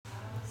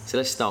So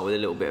let's start with a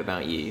little bit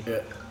about you.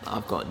 Yeah.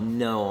 I've got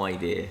no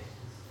idea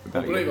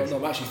about Believe it or you.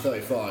 not, I'm actually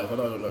 35. I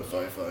know I don't look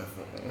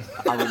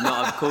 35. I would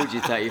not have called you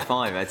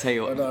 35. I tell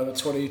you I what, know, I'm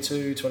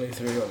 22,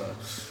 23, I know.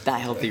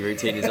 that healthy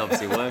routine is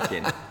obviously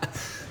working.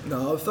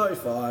 No, I'm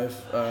 35.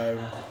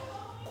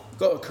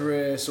 Got a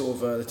career,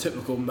 sort of the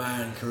typical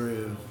man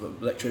career,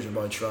 of electrician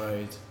by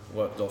trade,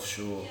 worked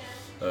offshore,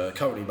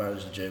 currently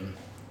manage a gym,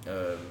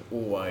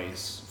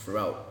 always,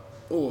 throughout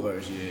all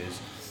those years,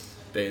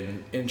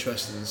 been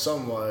interested in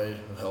some way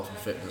of health and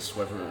fitness,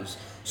 whether it was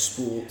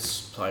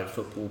sports, playing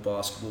football,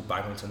 basketball,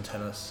 badminton,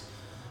 tennis,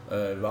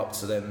 up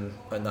to then,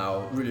 and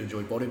now really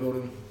enjoy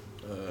bodybuilding.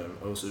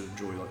 I also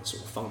enjoy like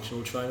sort of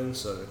functional training,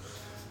 so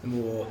the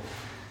more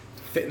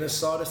fitness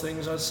side of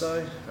things, I'd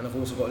say, and I've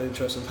also got an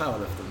interest in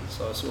powerlifting.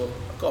 So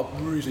I've got a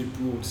really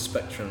broad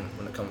spectrum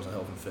when it comes to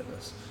health and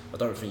fitness. I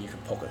don't think you can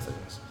pocket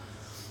things,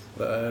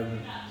 but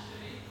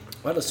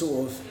I had a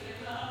sort of,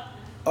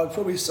 I'd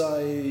probably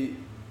say,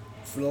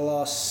 for the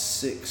last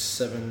 6,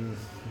 7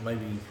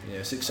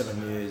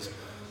 years,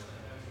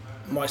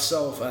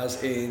 myself,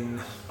 as in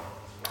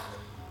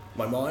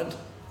my mind,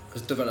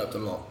 has developed a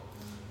lot.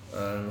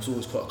 I was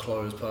always quite a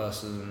closed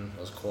person. I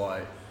was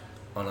quite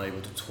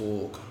unable to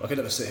talk. I could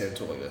never sit here and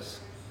talk like this.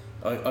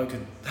 I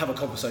could have a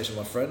conversation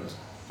with my friends,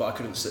 but I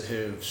couldn't sit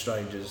here with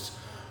strangers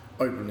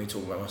openly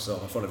talking about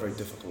myself. I found it very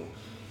difficult.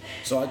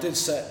 So I did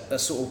set a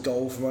sort of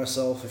goal for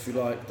myself, if you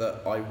like,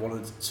 that I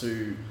wanted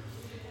to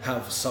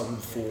have some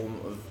form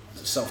of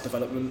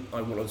self-development.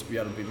 I wanted to be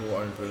able to be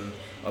more open.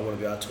 I wanted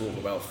to be able to talk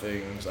about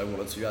things. I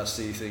wanted to be able to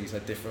see things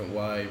in a different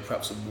way,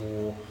 perhaps a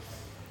more,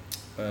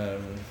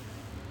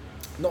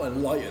 not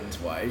enlightened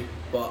way,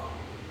 but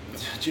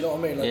do you know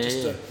what I mean? Like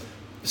to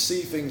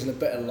see things in a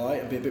better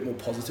light and be a bit more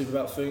positive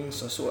about things.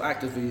 So I sort of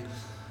actively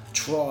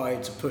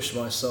tried to push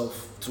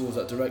myself towards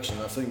that direction.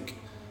 I think,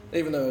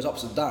 even though there was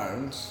ups and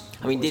downs.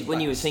 I mean, when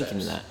you were thinking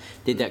of that,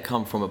 did that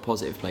come from a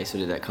positive place, or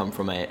did that come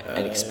from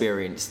an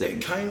experience that?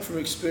 It came from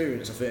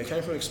experience. I think it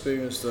came from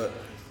experience that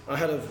I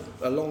had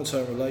a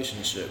long-term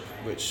relationship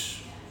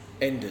which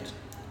ended,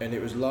 and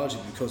it was largely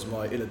because of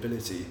my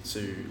inability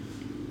to,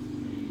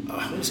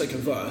 I wouldn't say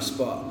converse,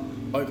 but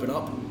open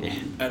up. Yeah.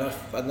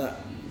 And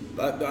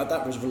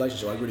that was a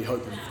relationship I really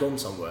hoped had gone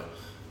somewhere.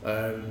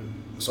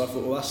 So I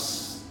thought, well,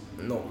 that's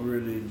not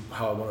really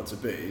how I want it to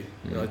be.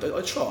 You know,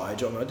 I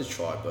tried. I did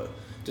try, but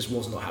it just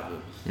was not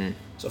happening.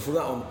 So from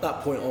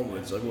that point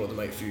onwards, I wanted to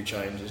make a few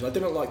changes. I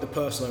didn't like the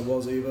person I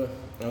was either.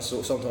 I was sort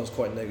of sometimes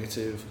quite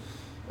negative,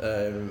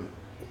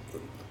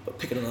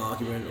 picking an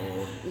argument,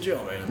 or do you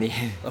know what I mean?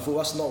 Yeah. I thought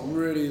that's not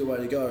really the way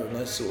to go. And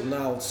I sort of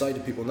now say to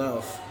people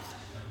now,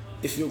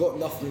 if you've got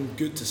nothing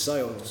good to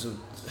say, or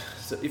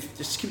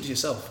just keep it to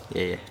yourself.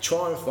 Yeah.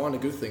 Try and find a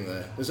good thing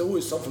there. There's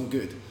always something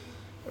good,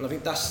 and I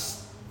think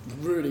that's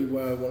really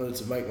where I wanted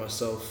to make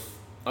myself.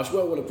 That's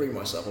where I want to bring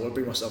myself. I want to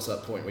bring myself to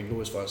that point where you can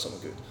always find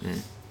something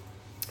good.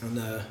 And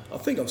I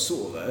think I'm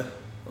sort of there.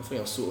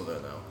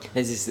 Now.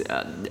 There's this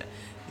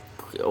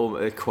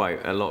quote.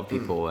 A lot of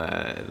people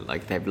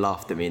like they've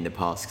laughed at me in the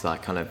past because I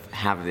kind of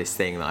have this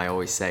thing that I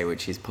always say,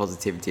 which is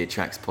positivity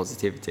attracts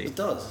positivity. It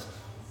does,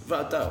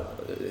 without a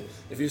doubt.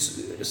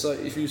 It's like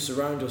if you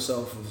surround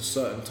yourself with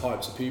certain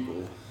types of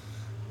people,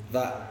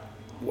 that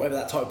whatever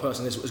that type of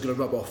person is going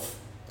to rub off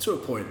to a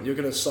point. You're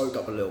going to soak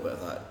up a little bit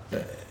of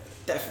that.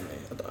 Definitely.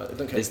 I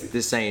don't care.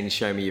 The saying,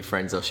 "Show me your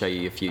friends, I'll show you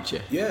your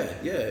future." Yeah.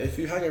 If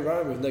you hang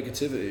around with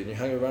negativity and you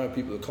hang around with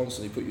people that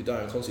constantly put you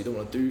down, constantly don't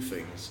want to do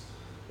things,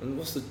 and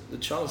what's the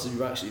chances of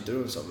you actually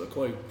doing something?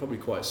 Probably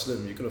quite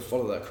slim. You're going to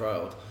follow that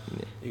crowd.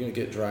 Yeah. You're going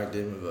to get dragged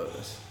in with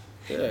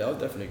it. Yeah, I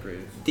definitely agree.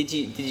 Did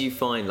you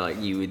find like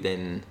you would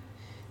then?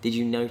 Did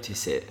you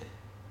notice it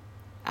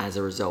as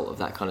a result of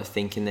that kind of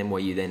thinking? Then, were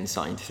you then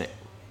starting to think,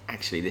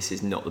 actually, this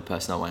is not the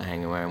person I want to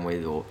hang around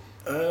with, or?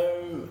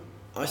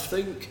 I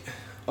think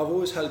I've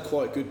always had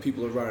quite good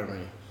people around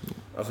me.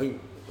 I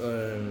think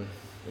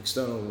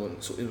external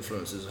sort of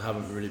influences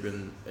haven't really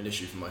been an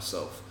issue for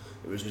myself.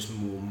 It was just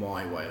more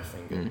my way of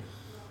thinking.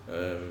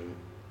 I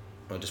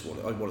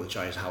wanted to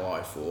change how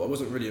I thought. I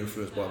wasn't really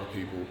influenced by other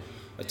people.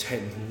 I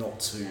tend not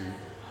to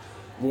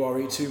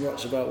worry too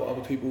much about what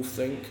other people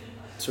think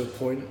to a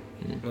point.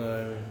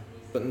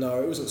 But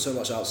no, it wasn't so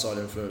much outside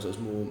influence, it was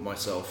more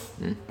myself.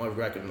 I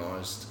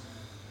recognised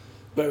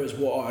various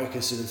what I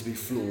consider to be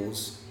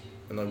flaws,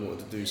 and I wanted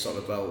to do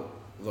something about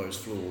those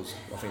flaws.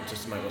 I think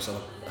just to make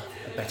myself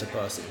a better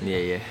person.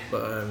 Yeah.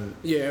 But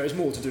it was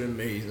more to do with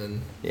me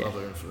than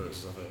other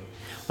influences, I think.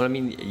 Well, I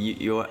mean,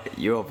 you're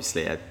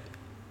obviously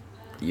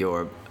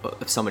you're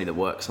somebody that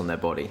works on their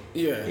body.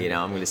 Yeah. You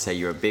know, I'm going to say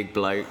you're a big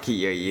bloke.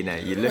 You're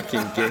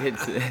looking good.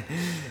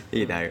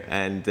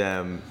 And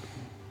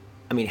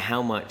I mean,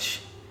 how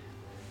much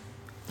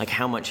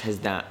has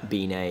that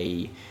been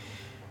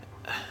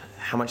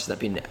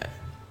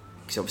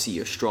because obviously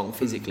you're strong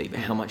physically, but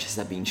how much has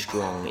that been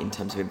strong in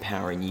terms of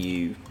empowering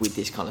you with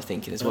this kind of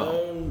thinking as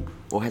well?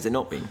 Or has it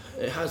not been?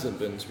 It hasn't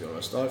been, to be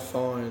honest. I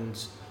find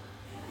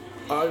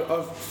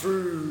I've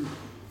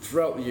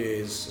throughout the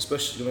years,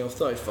 especially when I'm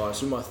 35,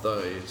 through my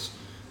 30s,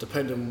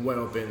 depending on where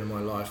I've been in my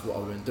life, what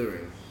I've been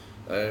doing,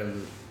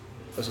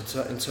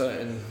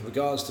 in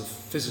regards to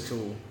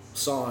physical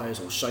size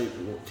or shape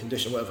or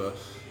condition, whatever,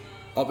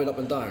 I've been up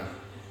and down.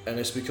 And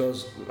it's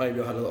because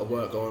maybe I had a lot of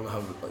work on.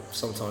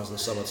 Sometimes in the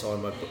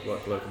summertime my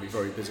workload can be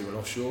very busy when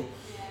offshore,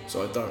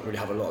 so I don't really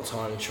have a lot of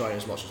time to train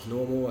as much as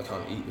normal. I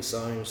can't eat the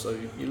same, so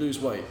you lose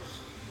weight.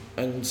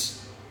 And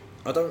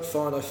I don't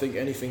think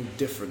anything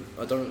different.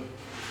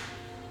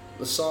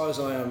 The size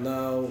I am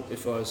now,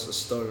 if I was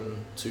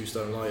 2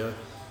 stone lighter,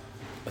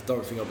 I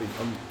don't think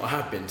I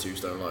have been 2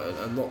 stone lighter,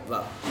 and not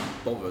that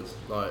bothered.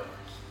 Like,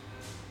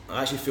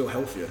 I actually feel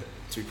healthier,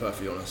 to be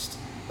perfectly honest.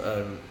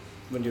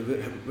 When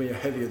you're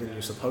heavier than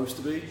you're supposed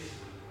to be,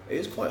 it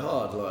is quite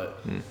hard. Like,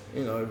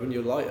 you know, when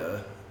you're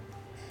lighter,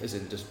 as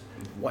in just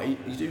weight,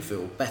 you do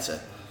feel better.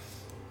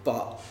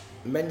 But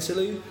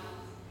mentally,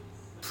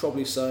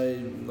 probably say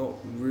not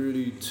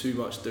really too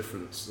much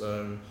difference.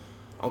 I'm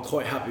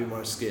quite happy with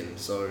my skin,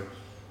 so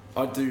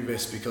I do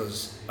this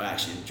because I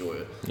actually enjoy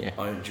it. Yeah.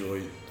 I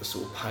enjoy the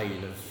sort of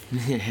pain of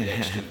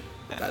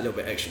that little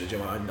bit extra to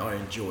the gym. I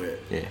enjoy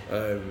it.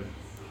 Yeah.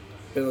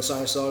 But on the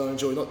same side, I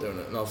enjoy not doing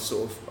it, and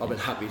I've been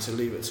happy to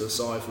leave it to the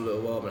side for a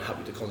little while. I've been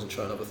happy to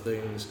concentrate on other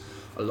things.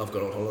 I love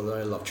going on holiday.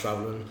 I love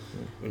travelling.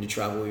 When you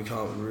travel, you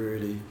can't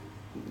really,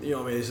 you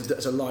know what I mean?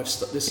 It's a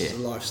lifestyle. This is a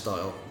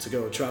lifestyle. To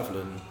go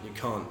travelling, you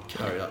can't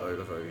carry that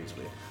over very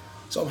easily.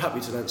 So I'm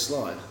happy to let it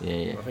slide.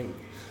 Yeah. I think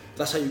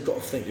that's how you've got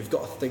to think. You've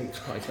got to think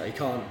like, okay,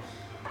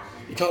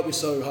 you can't be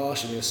so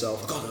harsh on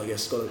yourself. Got to be like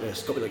this all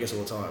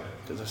the time,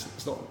 because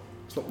it's not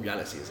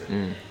reality, is it?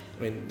 I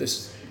mean,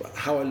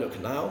 how I look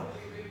now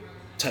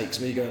takes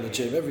me going to the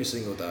gym every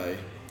single day,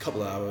 a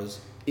couple of hours,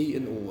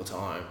 eating all the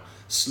time,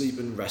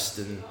 sleeping,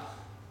 resting,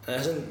 and it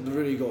hasn't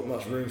really got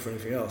much room for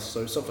anything else.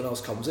 So if something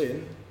else comes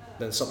in,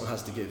 then something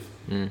has to give.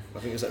 I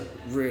think it's that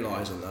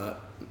realising that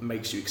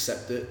makes you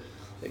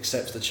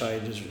accepts the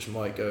changes which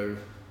might go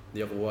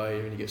the other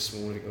way when you get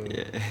smaller.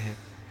 Yeah.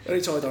 The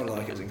only time I don't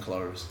like it is in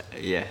clothes.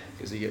 Yeah.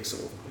 Because you get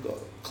I've got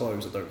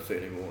clothes that don't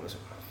fit anymore.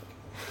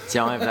 See,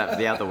 I have that.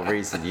 The other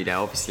reason, you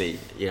know, obviously,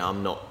 you know,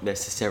 I'm not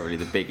necessarily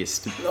the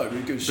biggest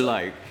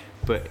bloke,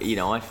 but you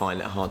know, I find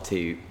it hard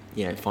to,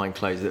 you know, find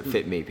clothes that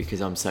fit me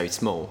because I'm so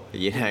small.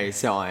 You know,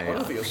 so I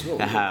don't think you're small.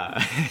 No,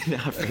 I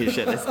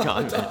appreciate that's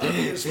kind.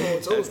 That's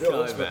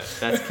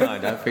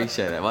kind. I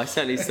appreciate that. Well, I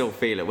certainly still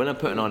feel it when I'm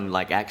putting on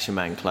like Action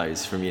Man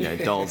clothes from, you know,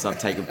 dolls I've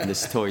taken from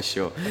this toy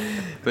store.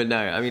 But no,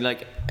 I mean,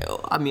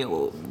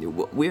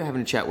 we were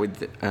having a chat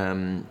with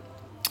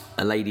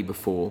a lady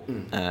before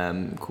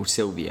called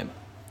Sylvia,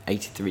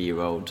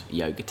 83-year-old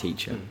yoga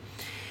teacher.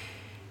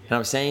 And I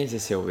was saying to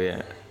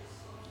Sylvia,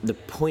 the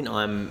point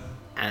I'm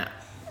at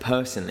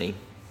personally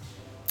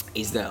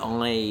is that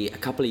a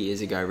couple of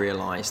years ago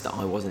realised that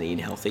I wasn't eating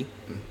healthy,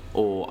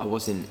 or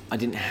I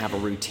didn't have a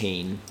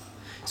routine.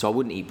 So I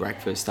wouldn't eat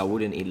breakfast, I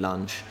wouldn't eat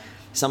lunch.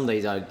 Some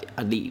days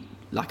I'd eat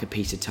like a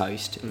piece of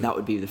toast. That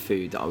would be the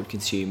food that I would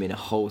consume in a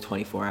whole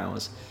 24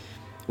 hours,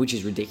 which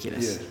is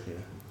ridiculous. Yeah.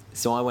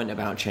 So I went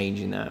about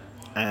changing that.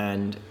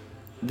 And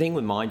the thing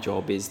with my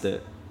job is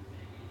that,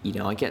 you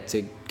know, I get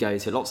to go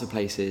to lots of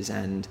places,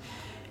 and,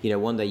 you know,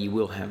 one day you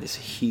will have this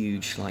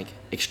huge, like,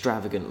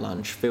 extravagant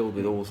lunch filled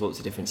with all sorts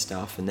of different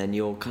stuff, and then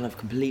you're kind of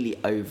completely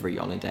over it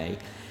on a day.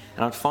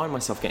 And I'd find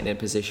myself getting in a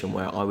position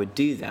where I would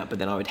do that, but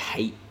then I would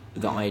hate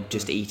that I had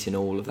just eaten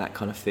all of that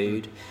kind of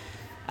food.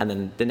 And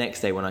then the next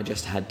day when I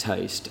just had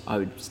toast, I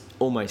would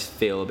almost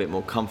feel a bit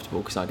more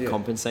comfortable because I'd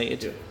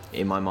compensated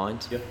in my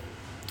mind. Yeah.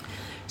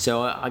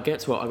 So I got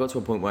to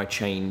a point where I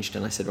changed,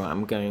 and I said, right,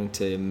 I'm going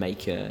to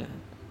make a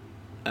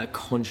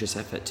conscious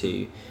effort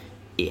to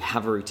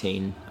have a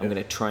routine. I'm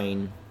going to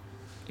train,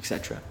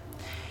 etc.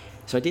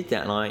 So I did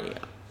that, and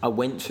I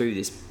went through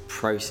this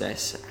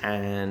process,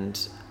 and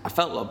I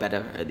felt a lot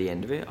better at the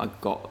end of it. I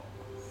got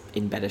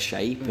in better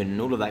shape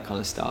and all of that kind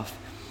of stuff.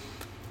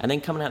 And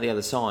then coming out the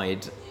other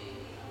side,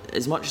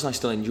 as much as I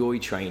still enjoy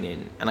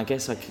training, and I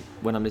guess like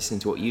when I'm listening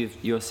to what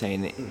you're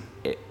saying,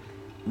 it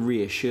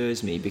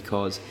reassures me,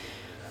 because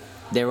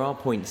there are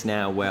points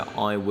now where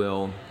I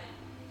will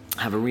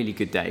have a really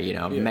good day. You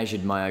know, I've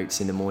measured my oats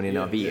in the morning,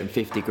 I've eaten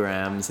 50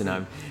 grams, and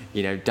I've,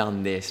 you know,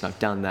 done this and I've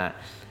done that.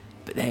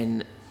 But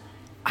then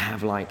I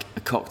have like a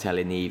cocktail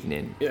in the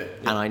evening,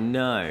 and I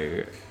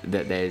know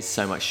that there's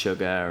so much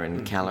sugar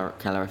and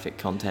calorific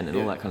content and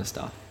all that kind of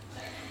stuff.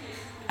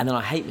 And then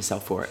I hate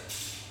myself for it.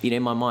 You know,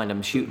 in my mind,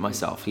 I'm shooting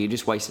myself. You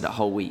just wasted that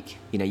whole week.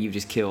 You know, you've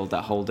just killed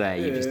that whole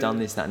day. You've just done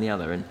this, that, and the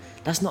other. And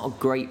that's not a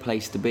great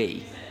place to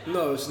be.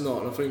 No, it's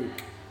not. I think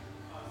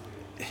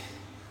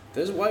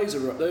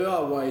there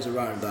are ways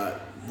around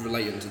that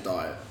relating to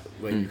diet,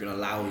 where you can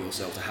allow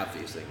yourself to have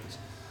these things.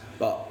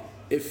 But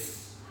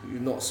if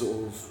you've not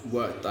sort of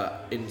worked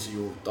that into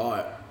your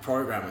diet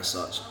program as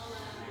such,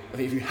 I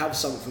think if you have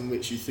something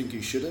which you think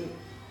you shouldn't,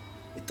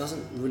 it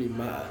doesn't really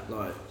matter.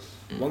 Like,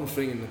 one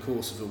thing in the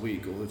course of a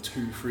week, or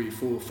 2, 3,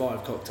 4,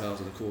 5 cocktails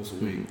in the course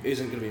of a week,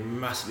 isn't going to be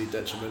massively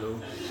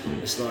detrimental.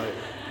 It's like,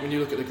 when you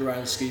look at the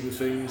grand scheme of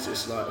things,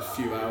 it's like a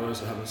few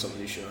hours of having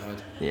something you shouldn't have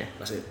had. Yeah.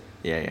 That's it.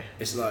 Yeah.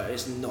 It's like,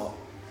 it's not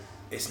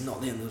it's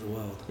not the end of the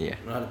world. Yeah.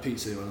 I had a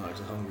pizza when I was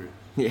hungry.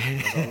 Yeah.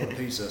 I want a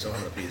pizza, so I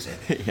had a pizza.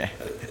 Yeah.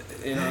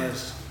 You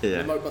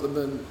know, but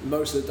then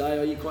most of the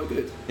day I eat quite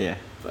good. Yeah.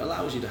 But it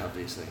allows you to have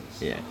these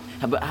things. Yeah.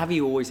 But have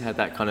you always had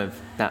that kind of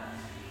that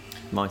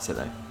mindset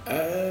though?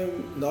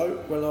 No.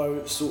 When I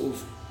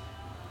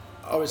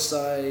would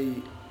say,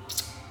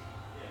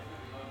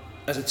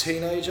 as a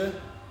teenager,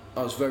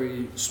 I was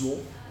very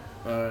small.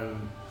 I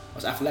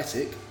was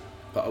athletic,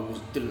 but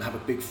didn't have a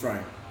big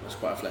frame. I was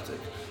quite athletic,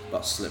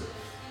 but slim.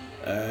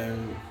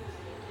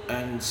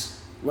 And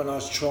when I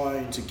was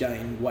trying to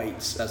gain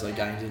weight, as I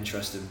gained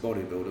interest in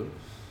bodybuilding,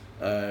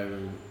 I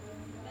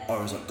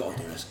was like, gotta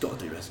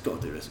do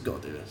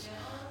this.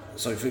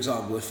 So, for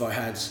example, if I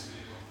had,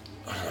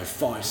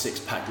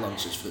 5-6 packed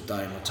lunches for the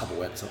day in my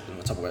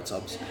Tupperware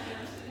tubs,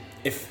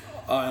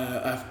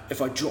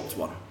 if I dropped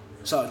one,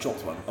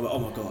 I'm like, oh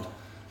my god,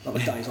 like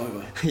my day's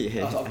over.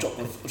 Yeah. I've dropped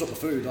the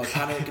food. I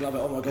panic and I'm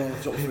like, oh my god,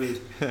 I've dropped the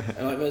food.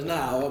 And whereas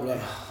now I'll be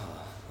like,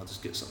 I'll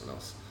just get something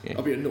else. Yeah.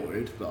 I'll be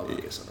annoyed, but I'll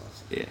get something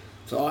else. Yeah.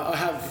 So I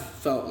have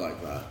felt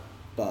like that,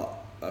 but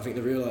I think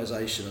the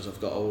realisation as I've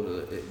got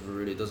older, it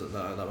really doesn't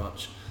matter that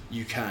much.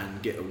 You can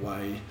get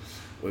away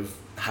with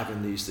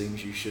having these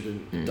things you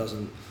shouldn't. It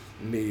doesn't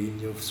mean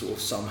you've sort of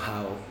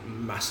somehow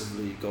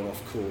massively gone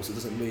off course. It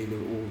doesn't mean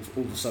that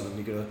all of a sudden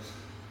you're going to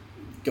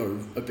go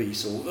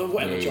obese or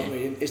whatever. Do you know what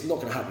I mean? It's not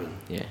going to happen.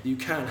 Yeah. You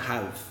can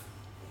have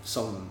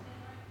some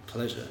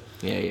pleasure.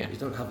 Yeah, yeah.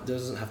 There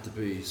doesn't have to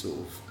be sort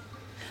of.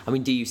 I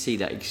mean, do you see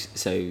that?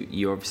 So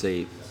you're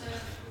obviously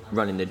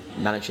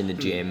managing the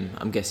gym.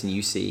 I'm guessing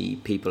you see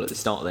people at the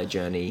start of their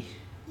journey.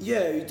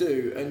 Yeah, you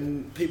do,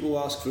 and people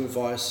ask for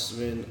advice. I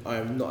mean, I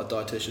am not a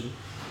dietitian.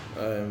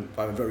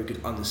 I have a very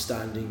good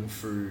understanding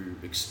through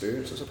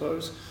experience, I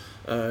suppose.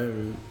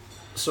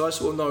 So I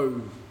sort of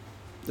know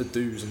the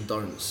do's and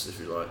don'ts, if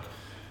you like.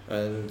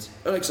 And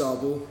an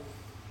example,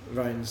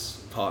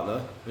 Rain's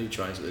partner, he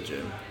trains at the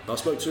gym. I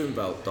spoke to him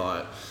about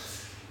diet.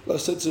 I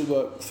said to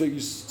him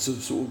things to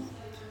sort of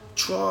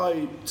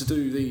try to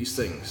do these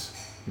things,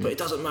 but it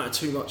doesn't matter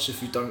too much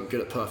if you don't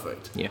get it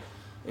perfect. Yeah.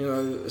 You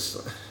know,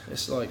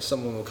 it's like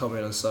someone will come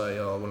in and say,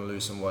 oh, I want to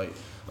lose some weight.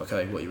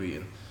 Okay, what are you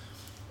eating?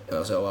 And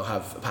I'll say, oh, I'll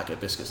have a packet of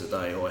biscuits a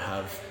day, or I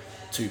have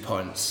 2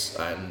 pints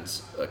and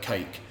a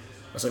cake.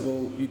 I say,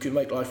 well, you can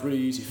make life really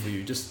easy for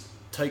you. Just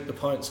take the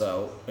pints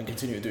out and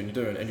continue doing what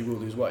you're doing, and you will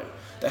lose weight.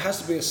 There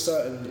has to be a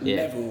certain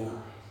level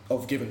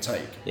of give and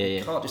take. Yeah,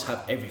 You can't just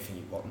have everything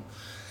you want.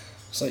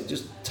 So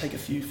just take a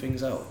few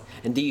things out.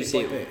 And do you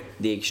see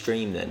the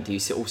extreme then? Do you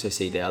also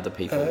see the other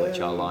people which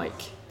are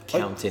like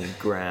counting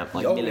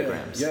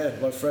milligrams? Yeah,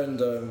 my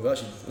friend,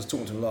 actually was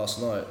talking to him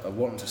last night. I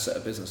want him to set a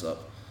business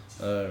up.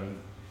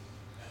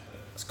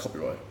 It's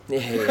copyright.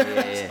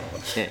 Yeah.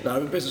 No, I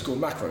have a business called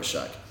Macro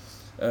Shack.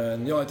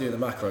 And the idea of the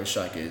Macro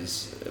Shack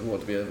is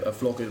to be a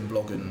vlogging,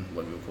 blogging,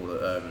 what we would call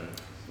it,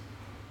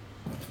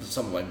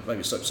 some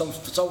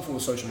form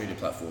of social media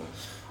platform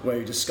where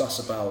you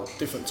discuss about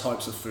different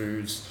types of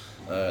foods,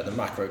 the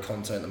macro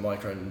content, the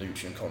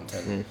micronutrient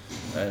content,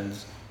 and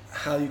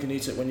how you can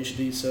eat it, when you should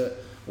eat it,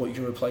 what you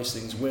can replace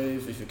things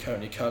with, if you're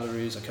counting your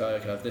calories. Okay, I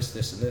can have this,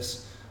 and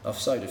this. I've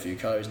saved a few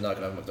calories, now I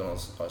can have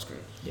McDonald's ice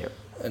cream. Yep.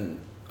 And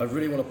I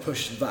really want to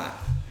push that,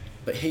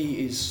 but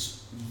he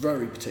is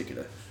very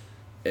particular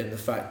in the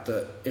fact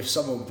that if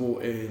someone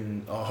brought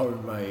in a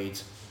homemade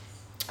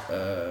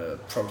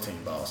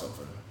protein bar or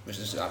something, which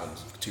just happened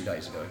 2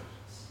 days ago,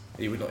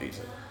 he would not eat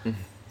it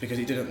because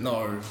he didn't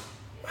know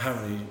how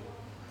many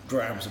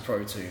grams of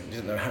protein, he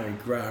didn't know how many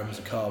grams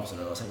of carbs in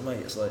it. I was like,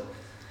 mate,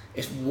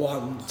 it's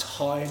one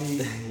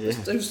tiny,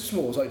 it's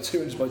small, it's like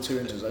 2 inches by 2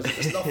 inches.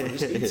 It's nothing,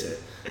 just eat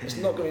it. It's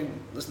not going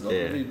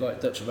to be like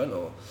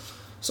detrimental.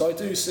 So I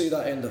do see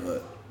that end of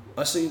it.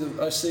 I see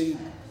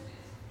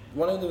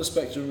one end of the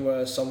spectrum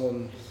where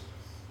someone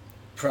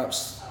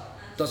perhaps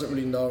doesn't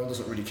really know and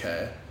doesn't really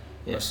care.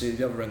 I see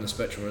the other end of the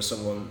spectrum where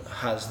someone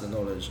has the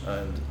knowledge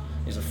and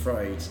is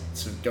afraid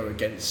to go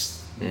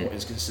against what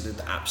is considered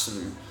the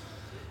absolute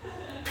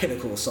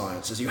pinnacle of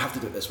science, as you have to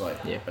do it this way,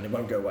 and it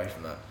won't go away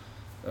from that.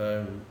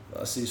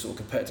 I see sort of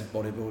competitive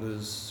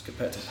bodybuilders,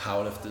 competitive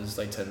powerlifters,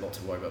 they tend not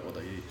to worry about what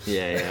they eat.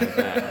 I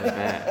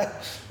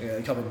bet.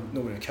 They come in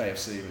normally in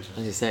KFC, which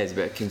as you say, it's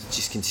about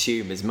just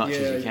consume as much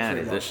as you can,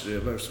 is much,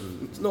 it? Most of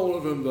them, not all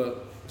of them,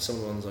 but some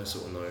of the ones I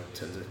sort of know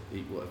tend to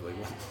eat whatever they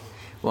want.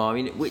 Well, I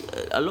mean,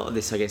 a lot of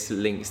this, I guess,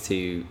 links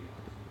to,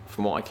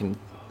 from what I can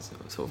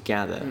sort of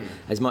gather,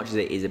 as much as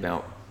it is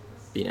about,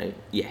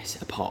 yes,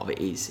 a part of it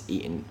is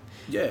eating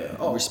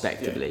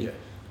respectively,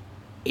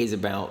 is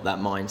about that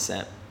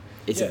mindset.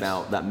 It's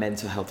about that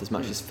mental health as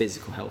much as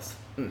physical health.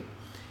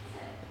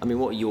 I mean,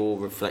 what are your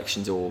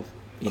reflections or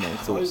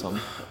thoughts on?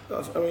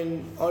 I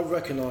mean, I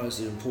recognise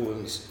the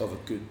importance of a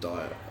good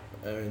diet.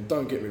 I mean,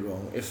 don't get me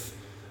wrong. If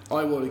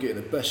I were to get in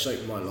the best shape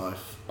of my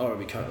life, I would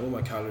be counting all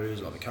my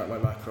calories, I'd be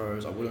counting my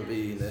macros, I wouldn't be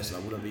eating this, and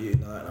I wouldn't be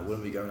eating that, and I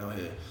wouldn't be going out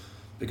here,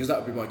 because that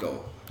would be my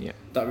goal. Yeah.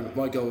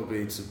 My goal would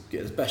be to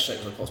get as best shape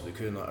as I possibly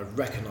could, and I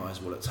recognise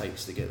what it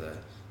takes to get there.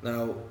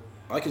 Now,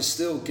 I can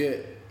still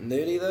get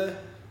nearly there,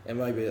 and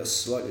maybe a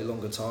slightly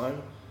longer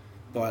time,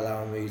 by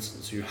allowing me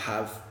to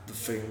have the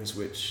things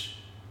which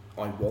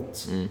I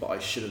want, but I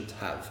shouldn't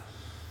have.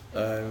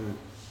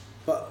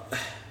 But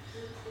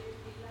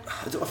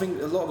I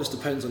think a lot of this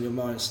depends on your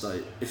mind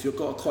state. If you've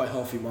got a quite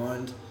healthy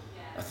mind,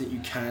 I think you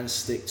can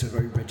stick to a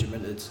very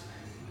regimented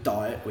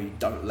diet where you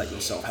don't let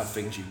yourself have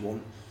things you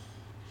want.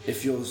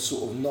 If you're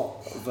sort of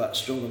not of that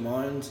strong a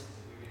mind,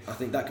 I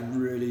think that can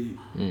really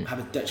have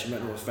a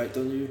detrimental effect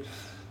on you.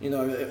 You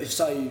know, if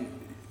say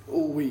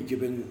all week you've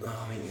been,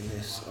 I'm eating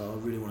this, I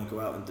really want to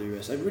go out and do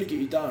this, they really get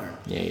you down.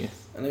 Yeah.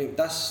 And I think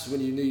that's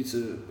when you need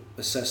to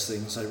assess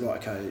things and say,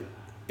 right, okay,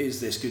 is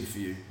this good for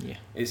you? Yeah.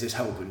 Is this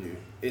helping you?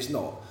 It's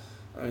not.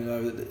 You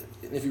know,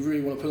 if you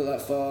really want to put it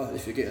that far,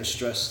 if you're getting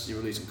stressed, you're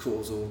releasing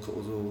cortisol.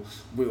 Cortisol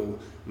will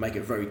make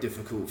it very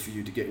difficult for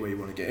you to get where you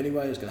want to get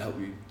anyway. It's going to help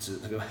you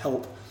to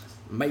help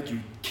make you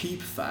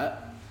keep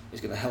fat.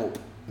 It's going to help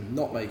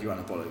not make you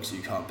anabolic so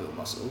you can't build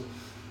muscle.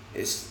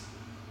 It's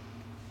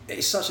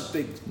such a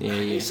big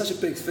it's such a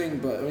big thing.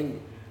 But I mean,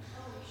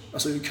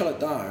 so if you cut it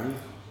down,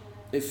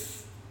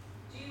 if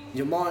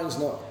your mind's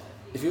not,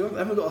 if you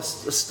haven't got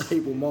a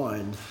stable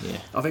mind,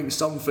 I think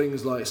some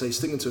things like, say,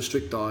 sticking to a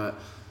strict diet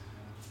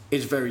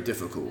is very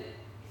difficult.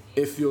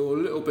 If you're a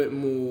little bit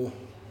more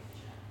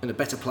in a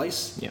better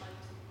place,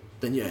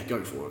 then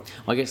go for it.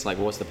 I guess, like,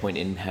 what's the point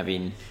in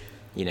having,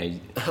 you know,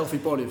 a healthy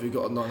body if you've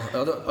got a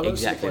I don't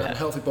exactly see a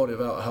healthy body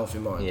without a healthy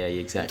mind. Yeah,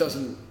 exactly. It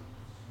doesn't.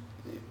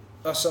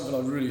 That's something I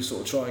really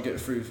sort of try and get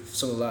through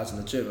some of the lads in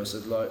the gym. I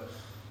said, like,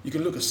 you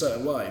can look a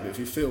certain way, but if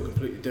you feel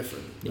completely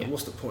different, then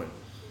what's the point?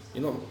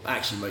 You're not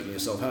actually making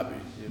yourself happy.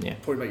 You're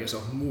probably making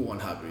yourself more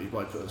unhappy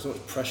by putting so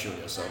much pressure on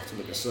yourself to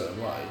look a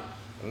certain way.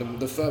 And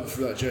the further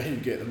through that journey you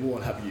get, the more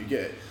unhappy you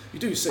get. You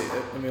do see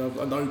it. I mean,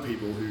 I know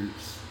people who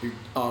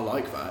are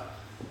like that.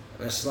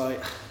 And it's like,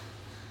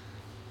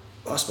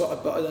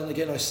 but then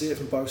again, I see it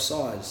from both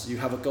sides. You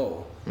have a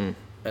goal.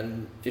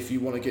 And if you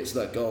want to get to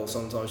that goal,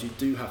 sometimes you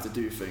do have to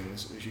do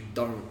things which you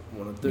don't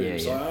want to do.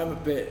 So I am a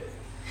bit...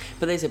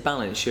 But there's a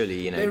balance, surely,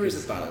 you know. There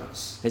is a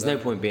balance. There's no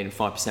point being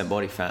 5%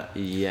 body fat,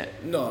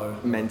 yet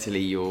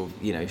mentally you're,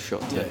 you know,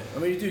 shot to... Yeah, I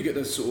mean, you do get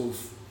the sort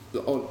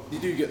of... You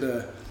do get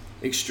the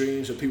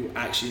extremes where people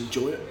actually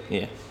enjoy it.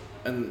 Yeah.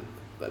 And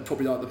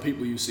probably like the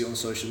people you see on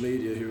social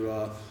media who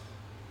are,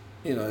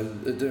 you know,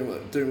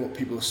 doing what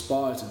people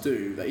aspire to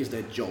do, that is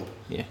their job.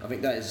 Yeah. I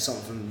think that is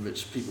something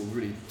which people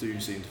really do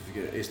seem to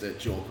forget. It's their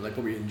job. And they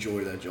probably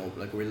enjoy their job.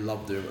 They probably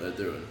love doing what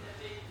they're doing.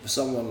 For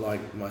someone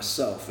like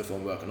myself, if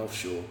I'm working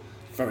offshore,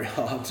 very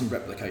hard to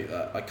replicate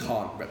that. I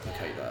can't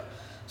replicate that.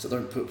 So I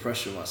don't put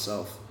pressure on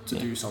myself to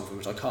do something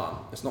which I can't.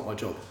 It's not my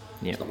job.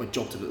 Yeah. It's not my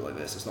job to look like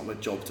this. It's not my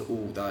job to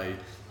all day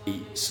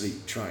eat,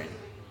 sleep, train.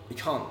 You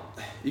can't.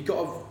 You've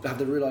got to have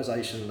the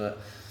realisation that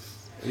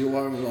your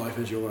own life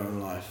is your own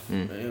life.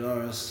 You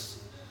know,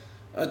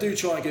 I do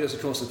try and get this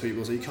across to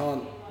people, so you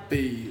can't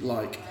be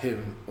like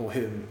him or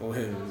him or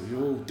him.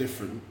 You're all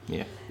different.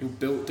 Yeah. You're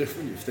built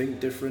different, you think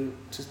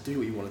different. Just do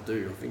what you want to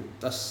do. I think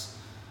that's...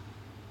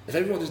 If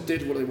everyone just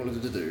did what they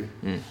wanted to do,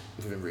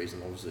 within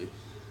reason, obviously,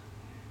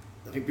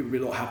 I think people would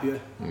be a lot happier.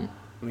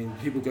 I mean,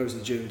 people go to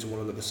the gym to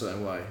want to look a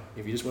certain way.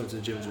 If you just went to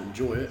the gym to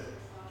enjoy it,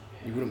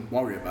 you wouldn't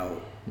worry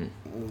about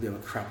all the other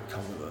crap that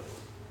comes with it.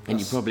 And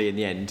you probably, in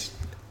the end,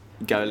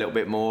 go a little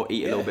bit more,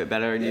 eat a little bit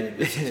better, and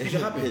because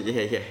you're happy.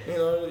 You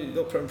know, you're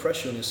not putting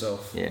pressure on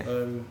yourself. Yeah.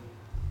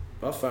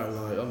 I found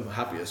like I'm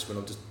happiest when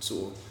I'm just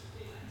sort of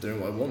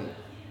doing what I want,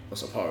 I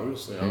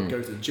suppose. You know, I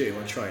go to the gym,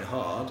 I train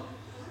hard,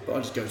 but I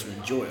just go to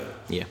enjoy it.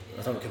 Yeah.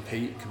 I don't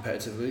compete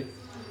competitively.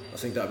 I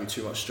think that would be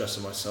too much stress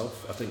on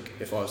myself. I think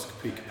if I was to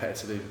compete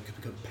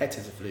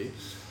competitively,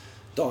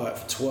 diet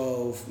for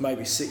 12,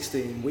 maybe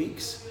 16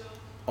 weeks,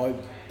 I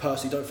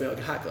personally don't think I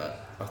could hack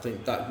that. I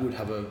think that would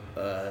have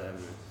a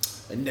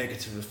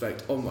negative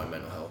effect on my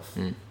mental health.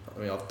 I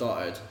mean, I've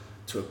dieted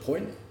to a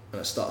point,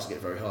 and it starts to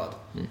get very hard.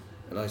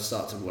 And I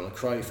start to want to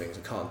crave things.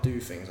 I can't do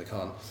things. I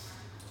can't.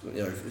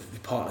 You know, if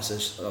your partner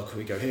says, "Oh, can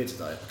we go here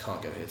today?" I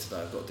can't go here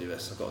today. I've got to do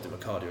this. I've got to do my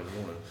cardio in the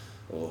morning.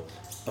 Or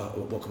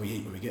what can we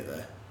eat when we get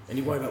there? And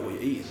you worry about what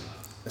you're eating.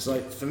 It's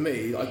like, for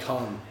me, I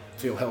can't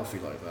feel healthy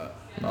like that.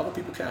 Other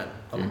people can.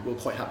 We're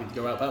quite happy to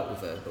go out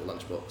with their little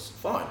lunchbox.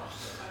 Fine,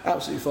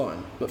 absolutely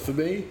fine. But for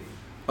me,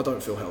 I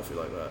don't feel healthy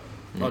like that.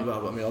 I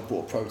mean, I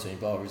bought a protein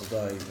bar every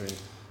day. I mean,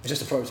 it's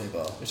just a protein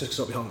bar. It's just because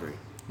I'll be hungry.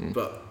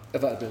 But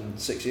if that had been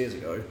 6 years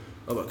ago,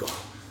 oh my God,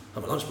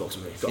 have a lunchbox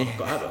with me. Got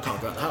to have it. I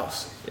can't go out the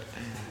house.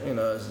 You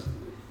know,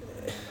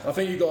 I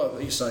think you got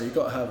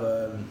to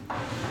have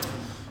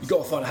you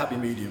got to find a happy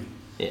medium.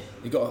 Yeah.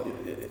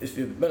 If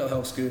your mental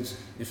health's good,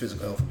 your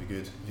physical health will be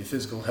good. If your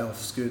physical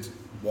health's good,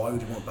 why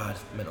would you want bad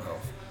mental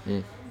health?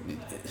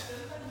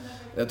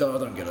 I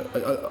don't get it.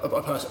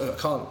 I personally, I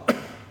can't.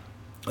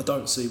 I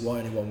don't see why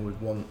anyone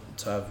would want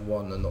to have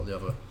one and not the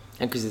other.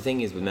 And because the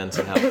thing is with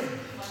mental health,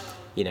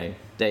 you know,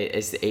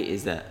 it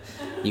is that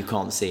you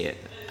can't see it,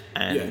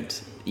 and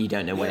you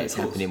don't know when it's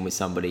happening with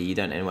somebody. You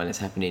don't know when it's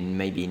happening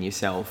maybe in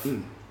yourself.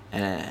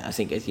 And I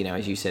think, you know,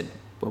 as you said,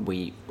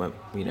 when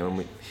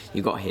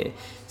you got here,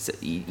 so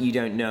you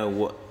don't know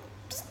what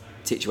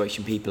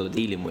situation people are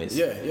dealing with.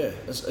 Yeah,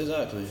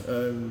 exactly.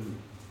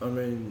 I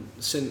mean,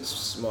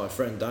 since my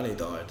friend Danny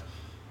died,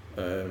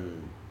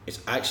 it's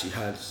actually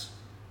had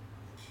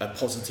a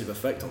positive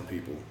effect on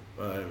people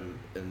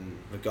in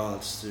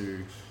regards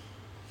to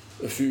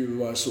a few of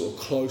my sort of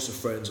closer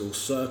friends or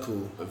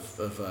circle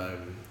of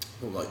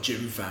or like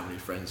gym family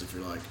friends, if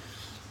you like.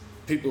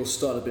 People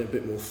started being a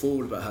bit more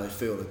forward about how they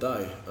feel in the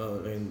day.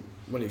 I mean,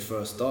 when he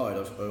first died, I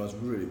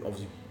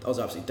was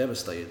absolutely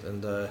devastated,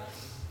 and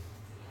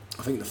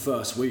I think the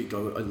first week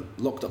I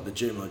locked up the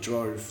gym and I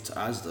drove to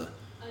Asda.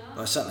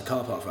 I sat in the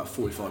car park for about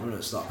 45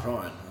 minutes, started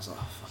crying. I was like,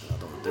 fucking, I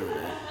don't want to do it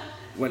here.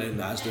 Went in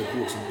Asda,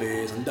 bought some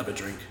beers. I never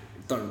drink.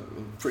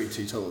 I'm pretty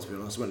teetotal, to be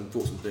honest. Went and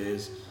bought some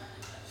beers.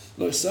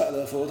 I sat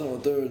there, thought, I don't know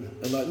what I'm doing.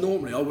 And like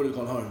normally I would have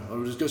gone home. I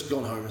would have just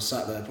gone home and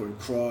sat there, probably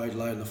cried,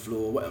 lay on the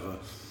floor, whatever.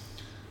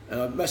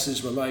 And I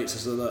messaged my mates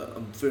and said that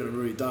I'm feeling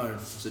really down. I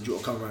said, do you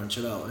want to come around and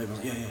chill out? And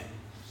everyone was like, yeah.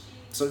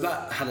 So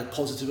that had a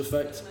positive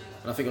effect.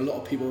 And I think a lot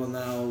of people are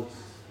now,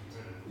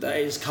 that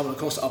is coming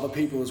across to other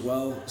people as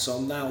well. So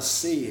I'm now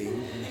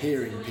seeing and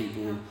hearing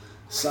people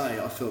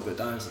say, I feel a bit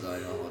down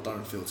today, or I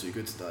don't feel too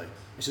good today.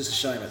 It's just a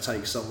shame it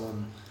takes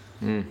someone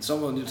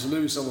to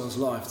lose someone's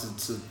life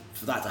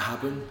for that to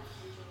happen.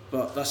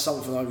 But that's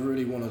something I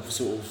really want to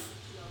sort of,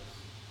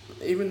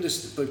 even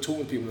just by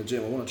talking to people in the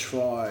gym, I want to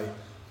try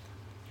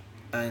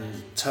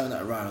and turn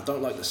that around. I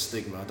don't like the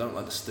stigma. I don't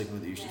like the stigma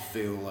that you should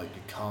feel like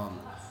you can't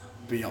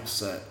be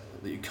upset,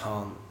 that you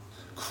can't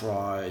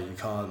cry, you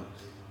can't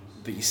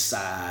be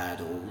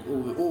sad,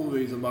 or all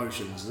these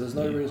emotions. There's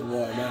no reason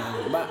why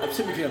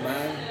typically a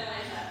man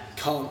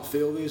can't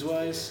feel these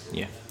ways.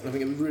 Yeah. I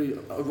think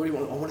I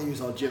want to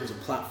use our gym as a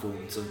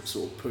platform to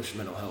sort of push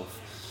mental health.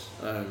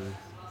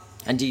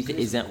 And do you think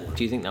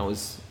that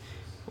was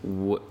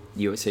what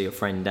your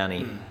friend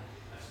Danny?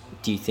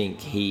 Do you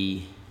think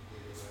he,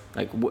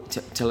 like,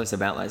 tell us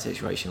about that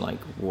situation? Like,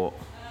 what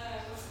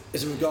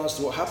is in regards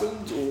to what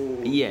happened,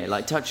 or yeah,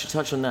 like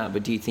touch on that.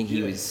 But do you think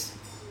he was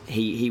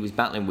he was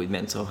battling with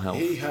mental health?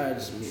 He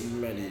had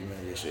many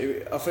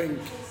issues. I think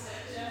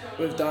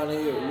with Danny,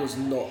 it was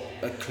not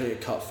a clear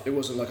cut. It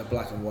wasn't like a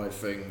black and white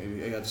thing.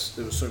 There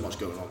was so much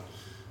going on.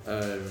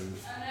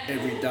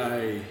 Every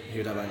day he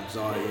would have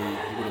anxiety.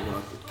 He wouldn't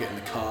want to get in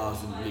the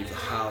cars and leave the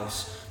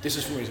house. This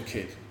is from when he was a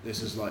kid.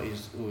 This is like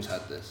he's always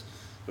had this.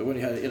 But when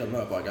he had a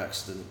motorbike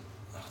accident,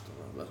 I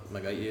don't know,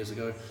 maybe 8 years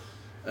ago,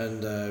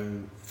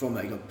 and from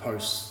that he got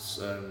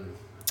post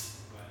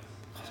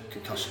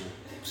concussion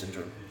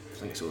syndrome. I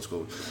think it's what it's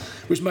called,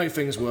 which made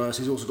things worse.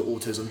 He's also got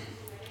autism.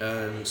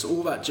 So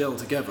all that gel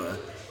together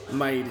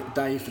made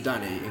day for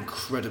Danny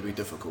incredibly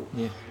difficult.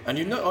 Yeah. And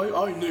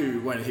I knew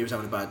when he was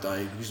having a bad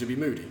day, he used to be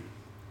moody,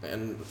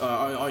 and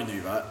I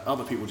knew that.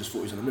 Other people just thought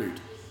he was in the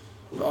mood,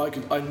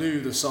 but I knew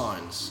the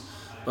signs.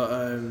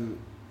 But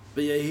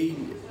yeah,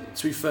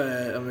 to be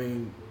fair, I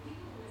mean,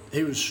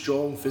 he was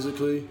strong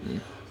physically,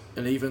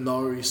 and even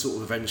though he sort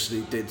of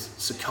eventually did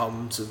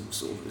succumb to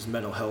sort of his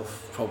mental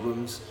health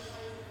problems,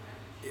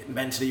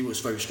 mentally he was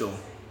very strong.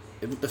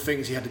 The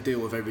things he had to deal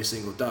with every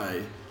single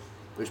day,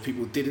 which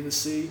people didn't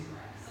see,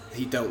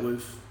 he dealt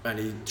with, and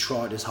he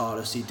tried his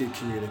hardest. He did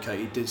communicate,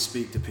 he did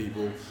speak to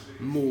people,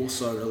 more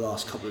so the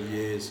last couple of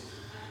years,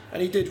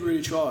 and he did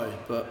really try.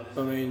 But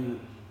I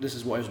mean, this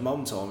is what his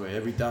mum told me.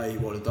 Every day he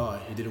wanted to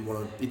die. He didn't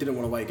want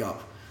to wake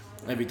up.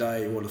 Every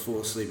day he wanted to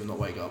fall asleep and not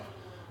wake up.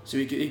 So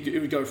he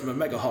would go from a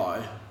mega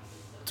high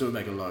to a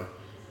mega low,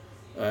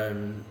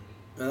 and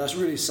that's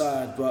really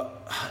sad.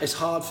 But it's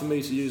hard for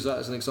me to use that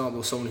as an example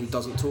of someone who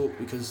doesn't talk,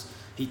 because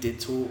he did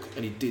talk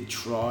and he did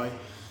try.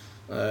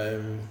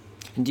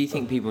 And do you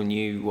think people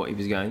knew what he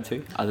was going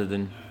through, other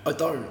than? I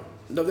don't.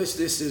 No, this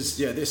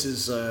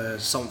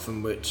is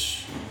something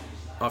which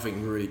I think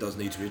really does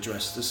need to be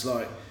addressed. It's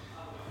like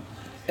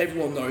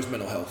everyone knows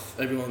mental health,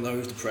 everyone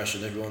knows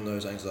depression, everyone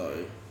knows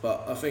anxiety.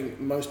 But I think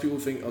most people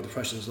think,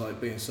 depression is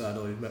like being sad,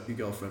 you met your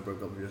girlfriend,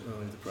 broke up with you,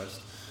 you're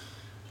depressed.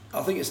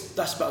 I think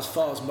that's about as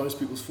far as most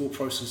people's thought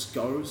process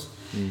goes.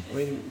 I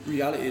mean,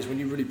 reality is when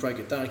you really break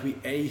it down, it can be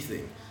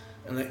anything,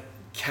 and it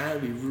can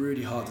be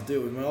really hard to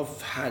deal with. I mean,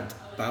 I've had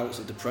bouts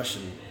of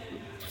depression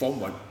from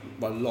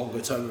my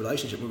longer term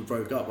relationship. When we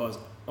broke up,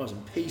 I was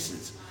in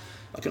pieces.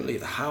 I couldn't leave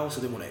the house,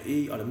 I didn't want to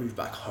eat, I had to move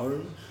back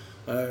home.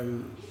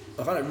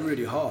 I found it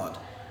really hard,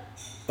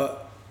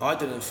 but I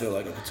didn't feel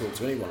like I could talk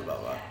to anyone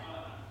about that.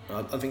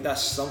 I think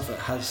that's something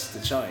that has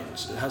to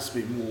change. It has to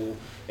be more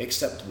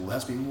acceptable. There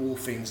has to be more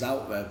things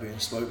out there being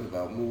spoken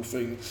about, more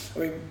things. I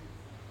mean,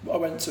 I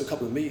went to a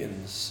couple of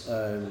meetings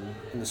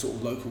in the sort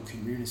of local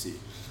community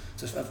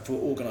for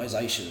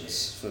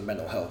organisations for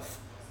mental health.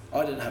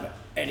 I didn't have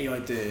any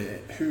idea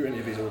who any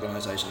of these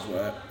organisations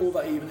were, or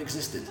that even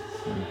existed.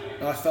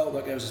 And I felt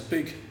like there was this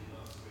big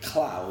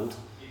cloud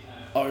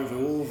over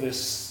all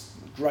this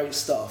great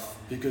stuff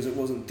because it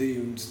wasn't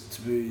deemed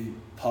to be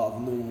part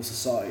of normal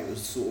society. It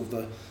was sort of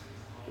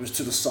it was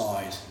to the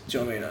side. Do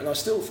you know what I mean? And I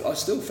still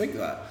think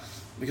that,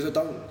 because I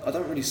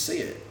don't really see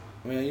it.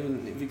 I mean,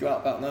 even if you go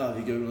out about now, if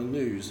you go on the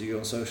news, you go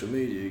on social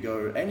media, you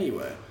go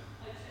anywhere,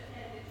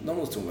 no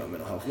one's talking about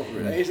mental health. Not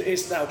really.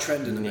 It's now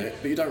trending a bit,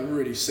 but you don't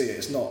really see it.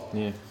 It's not.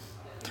 Yeah.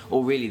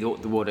 Or really,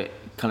 what it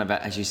kind of,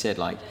 as you said,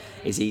 like,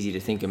 it's easy to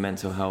think of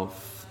mental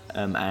health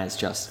as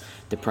just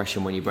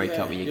depression when you break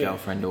up with your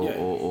girlfriend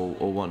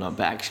or whatnot,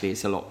 but actually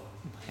it's a lot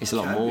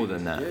more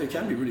than that. Yeah, it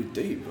can be really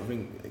deep. I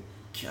mean, it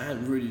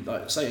can really,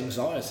 like, say,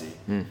 anxiety.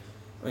 I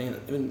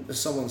mean, if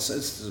someone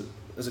says,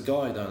 there's a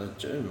guy down at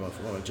the gym, one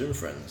of my gym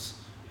friends,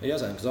 he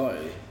has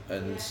anxiety,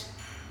 and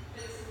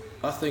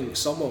I think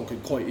someone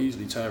could quite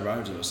easily turn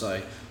around to him and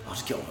say, "Oh,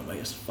 just get on with it, mate,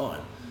 it's fine.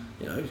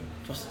 You know,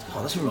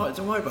 that's right,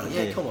 don't worry about it.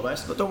 Yeah, come on, mate,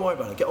 don't worry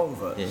about it, get on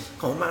with it. Yeah.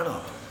 Come on, man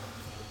up."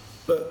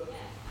 But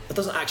it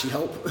doesn't actually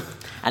help.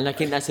 And I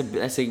think that's a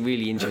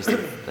really interesting,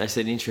 that's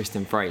an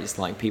interesting phrase.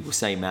 Like, people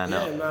say man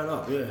up. Yeah, man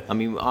up, yeah. I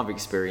mean, I've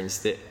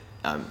experienced it.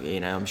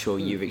 You know, I'm sure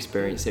you've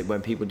experienced it,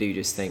 when people do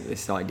just think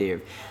this idea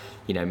of,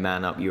 you know,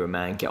 man up, you're a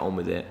man, get on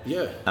with it.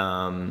 Yeah.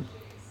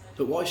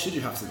 But why should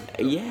you have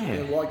to? Yeah. I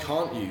mean, why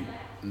can't you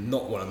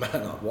not want to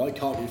man up? Why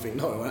can't you think,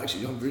 no,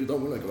 actually, I really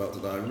don't want to go out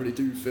today. I really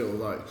do feel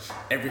like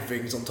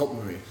everything's on top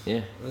of me.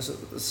 Yeah.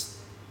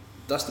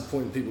 That's the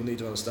point people need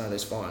to understand.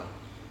 It's fine.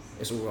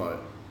 It's all right.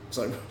 It's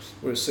like,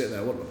 we were sitting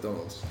there, what,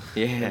 McDonald's?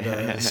 Yeah.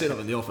 And sitting up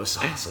in the office,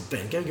 I said,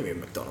 "Ben, go give me a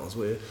McDonald's,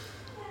 will you?"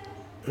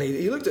 And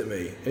he looked at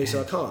me and he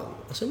said, "I can't."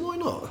 I said, "Why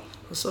not?"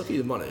 I said, "I'll give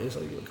you the money." He's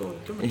like, "Go on,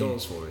 get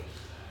McDonald's for me."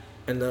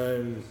 And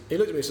he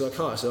looked at me and said, "I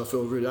can't." I said, I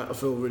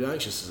feel really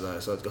anxious today.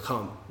 So I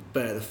can't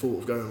bear the thought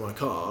of going in my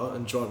car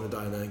and driving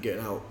down there and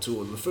getting out to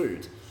order the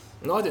food.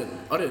 And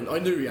I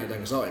knew he had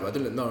anxiety, but I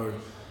didn't know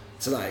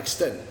to that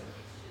extent.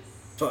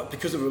 But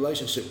because of the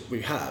relationship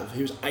we have,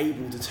 he was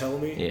able to tell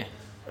me. Yeah.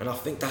 And I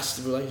think that's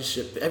the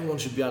relationship. Everyone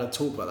should be able to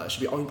talk about that. It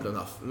should be open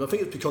enough. And I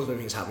think it's because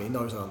everything's happening. He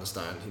knows I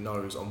understand. He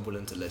knows I'm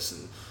willing to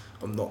listen.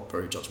 I'm not a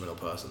very judgmental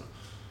person.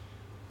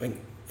 I think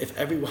if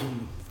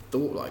everyone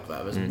thought like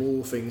that, there's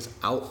more things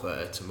out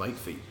there to make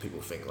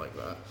people think like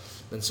that,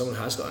 then someone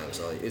has got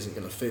anxiety isn't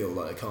going to feel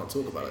like they can't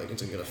talk about it.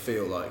 They're going to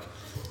feel like,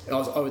 I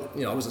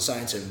wasn't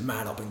saying to him,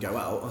 man up and go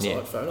out. I was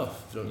like, fair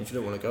enough. If you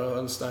don't want to go, I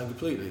understand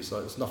completely. It's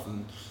like, it's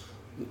nothing,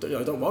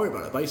 don't worry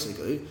about it,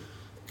 basically.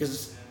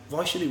 Because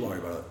why should he worry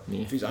about it?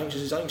 Yeah. If he's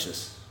anxious, he's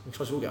anxious. We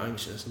try to all get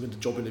anxious. I've been to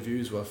job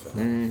interviews where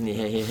yeah.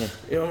 You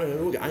know what I mean?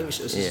 We all get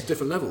anxious. It's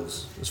different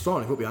levels. It's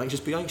fine. If you want to be anxious,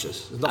 be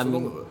anxious. There's nothing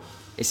wrong with it.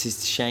 It's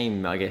just a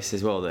shame, I guess,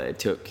 as well, that it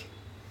took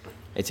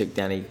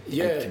Danny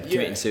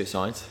committing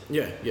suicide.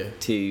 Yeah.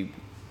 To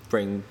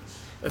bring.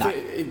 I think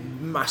it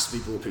massively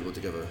brought people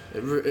together.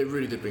 It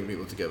really did bring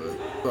people together.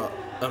 But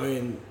I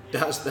mean,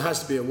 there has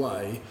to be a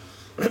way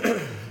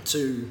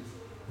to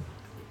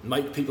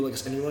make people like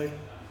us anyway.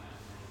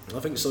 I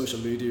think social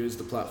media is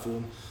the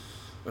platform.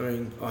 I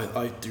mean,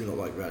 I do not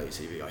like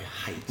reality TV. I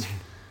hate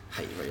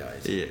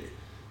reality TV. Yeah.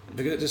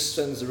 Because it just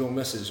sends the wrong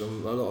message on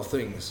a lot of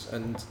things.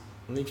 And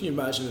I mean, can you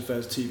imagine if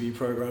there's TV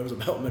programs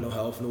about mental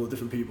health and all the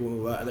different people and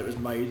all that, and it was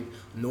made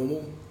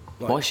normal?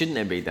 Like, why shouldn't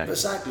there be that?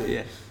 Exactly.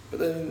 Yeah. But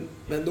then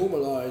they're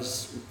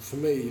normalised, for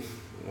me,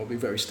 I'll be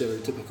very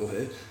stereotypical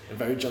here and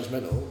very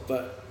judgmental,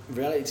 but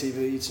reality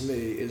TV to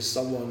me is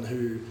someone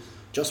who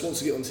just wants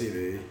to get on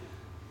TV,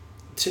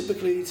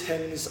 typically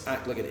tends to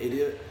act like an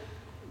idiot,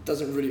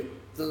 doesn't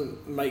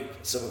make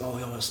someone,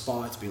 oh, I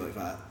aspire to be like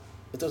that.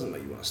 It doesn't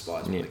make you want to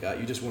aspire to be like that.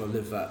 You just want to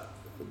live that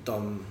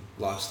dumb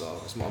lifestyle.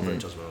 That's my very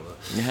judgment on that.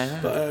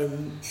 Yeah.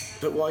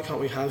 But why can't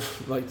we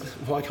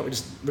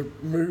just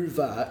remove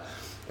that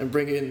and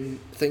bring in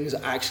things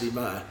that actually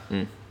matter?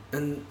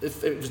 And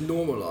if it was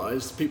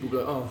normalised, people would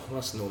be like, oh, well,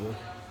 that's normal,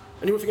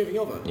 and you won't think anything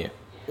of it. Yeah.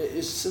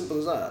 It's as simple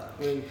as that.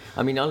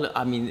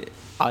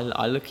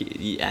 I look at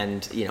you,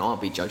 and I'll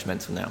be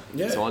judgmental now.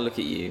 Yeah. So I look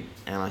at you,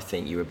 and I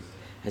think you're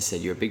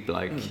a big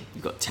bloke.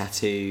 You've got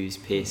tattoos,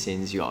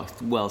 piercings. You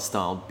got a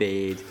well-styled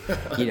beard.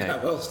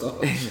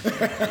 Well-styled.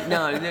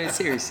 No,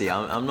 seriously.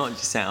 I'm not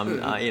just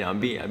saying. I'm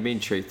being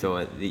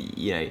truthful.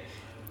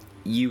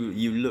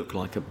 You look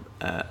like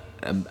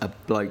a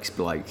bloke's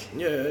bloke.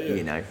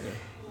 Yeah.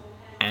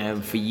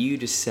 And for you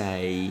to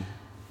say,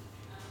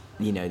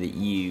 that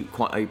you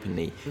quite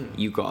openly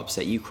you got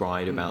upset, you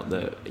cried about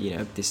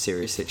this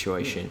serious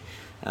situation,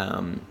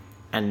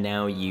 and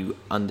now you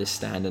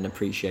understand and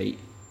appreciate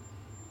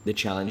the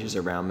challenges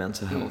around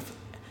mental health.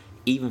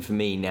 Even for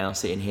me now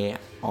sitting here,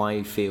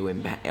 I feel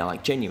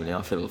genuinely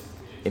I feel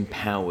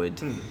empowered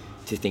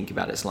to think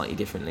about it slightly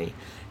differently.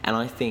 And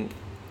I think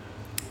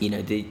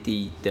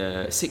the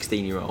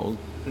 16-year-old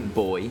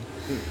boy,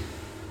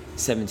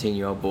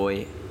 17-year-old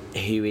boy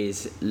who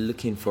is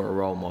looking for a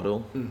role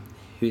model,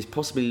 who has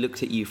possibly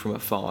looked at you from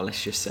afar,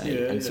 let's just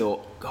say,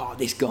 thought, God,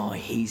 this guy,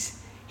 he's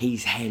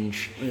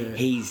hench,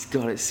 he's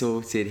got it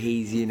sorted,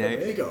 he's, He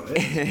got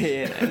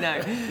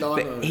it. No,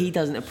 he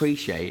doesn't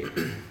appreciate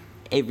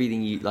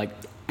everything you,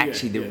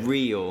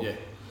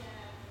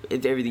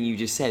 everything you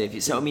just said.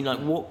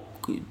 What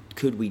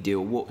could we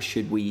do, or what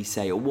should we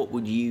say, or what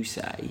would you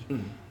say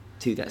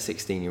to that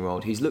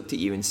 16-year-old who's looked at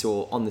you and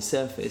saw on the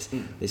surface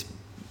this,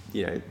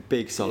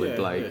 big solid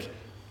bloke,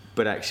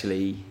 but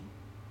actually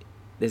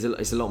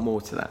it's a lot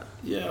more to that.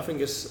 Yeah, I think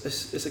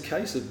it's a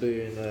case of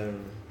being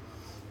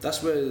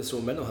that's where the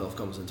sort of mental health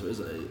comes into it,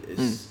 isn't it?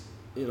 It's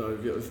you know,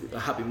 if a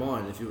happy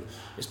mind,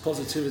 it's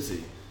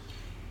positivity.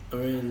 I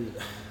mean,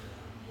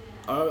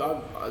 I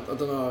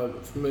don't know.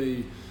 For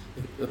me,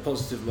 a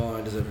positive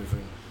mind is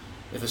everything.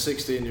 If a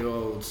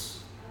 16-year-old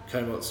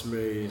came up to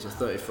me as a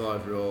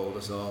 35-year-old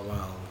and said, "Oh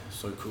wow,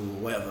 so cool,"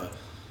 whatever,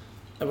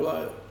 I'd be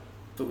like,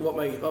 "But what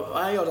make?"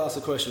 I'd ask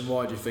the question,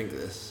 "Why do you think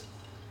this?"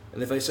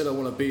 And if they said, "I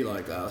want to be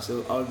like that,"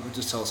 I would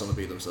just tell someone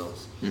to be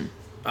themselves,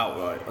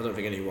 outright. I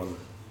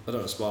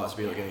don't aspire to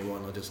be like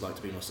anyone. I just like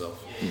to be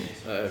myself.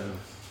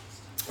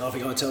 I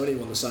think I tell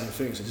anyone the same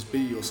thing. So just be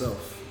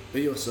yourself.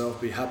 Be yourself.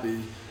 Be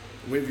happy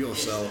with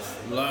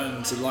yourself.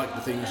 Learn to like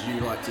the things you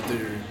like to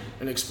do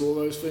and explore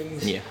those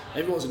things. Yeah.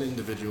 Everyone's an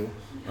individual.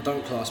 I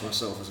don't class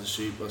myself as a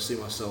sheep. I see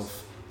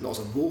myself not as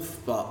a wolf,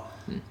 but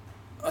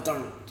I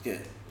don't.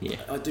 Yeah.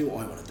 I do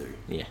what I want to do.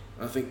 Yeah.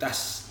 And I think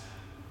that's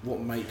what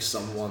makes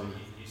someone.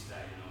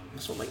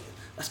 That's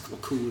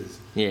what cool is.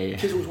 Yeah.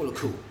 Kids always want to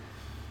look cool.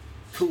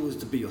 Cool is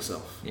to be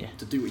yourself. Yeah.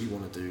 To do what you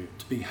want to do.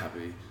 To be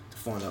happy. To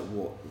find out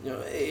what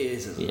it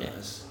is. Isn't it?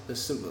 It's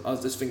simple.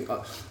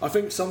 I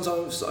think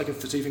sometimes I can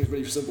see things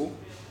really simple.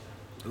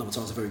 And other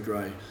times they're very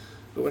grey.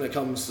 But when it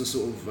comes to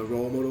sort of a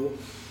role model,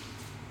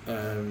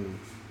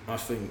 I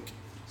think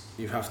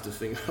you have to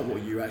think about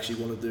what you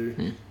actually want to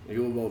do.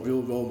 Your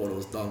role model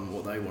has done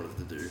what they wanted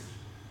to do.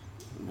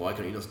 Why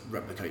can't you just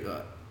replicate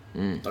that?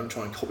 Don't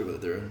try and copy what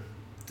they're doing.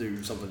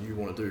 Do something you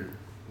want to do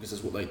because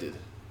that's what they did.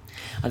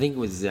 I think it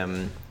was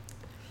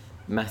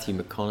Matthew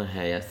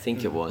McConaughey, I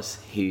think it was,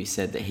 who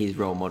said that his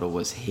role model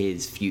was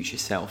his future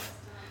self.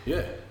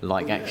 Yeah.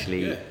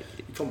 Actually...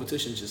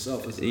 Competition's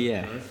yourself, isn't it?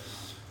 Yeah.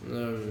 You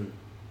know?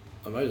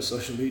 I made a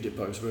social media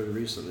post very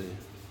recently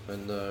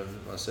and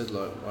I said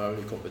like my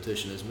only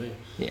competition is me.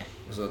 Yeah.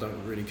 Because I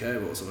don't really care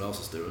what someone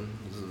else is doing.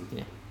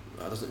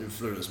 That doesn't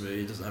influence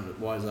me.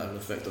 Why does that have an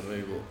effect on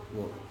me?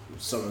 What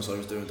so and so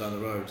is doing down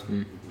the road?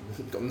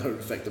 Got no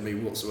effect on me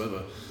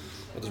whatsoever.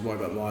 I just worry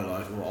about my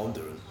life and what I'm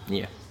doing.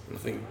 Yeah. And I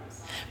think.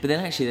 But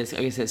then actually,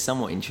 I guess that's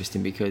somewhat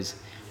interesting because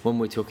when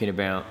we're talking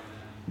about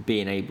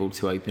being able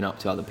to open up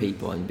to other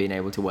people and being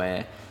able to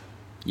wear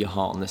your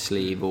heart on the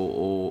sleeve,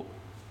 or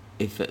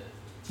if at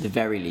the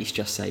very least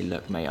just say,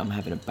 "Look, mate, I'm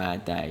having a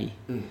bad day."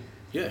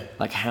 Yeah.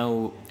 Like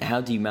how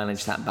do you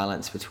manage that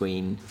balance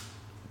between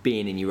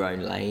being in your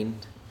own lane,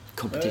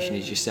 competition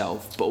is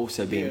yourself, but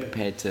also being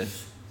prepared to...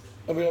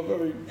 I mean,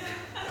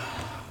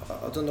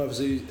 I don't know,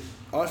 see,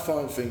 I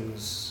find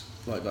things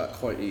like that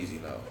quite easy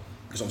now,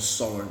 because I'm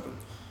so open.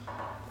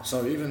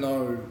 So even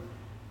though,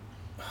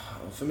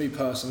 for me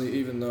personally,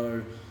 even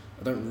though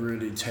I don't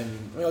really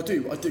I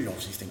do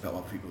obviously think about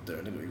what people are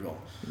doing, don't get me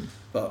wrong,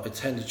 but I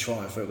tend to try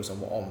and focus on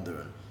what I'm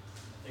doing.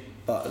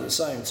 But at the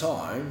same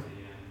time,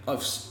 I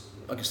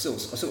still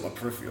got my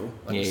peripheral.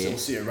 I can still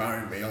see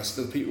around me. All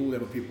the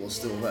other people are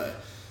still there.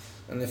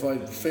 And if I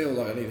feel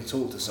like I need to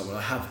talk to someone,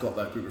 I have got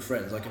that group of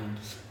friends. I can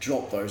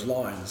drop those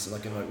lines and I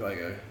can there you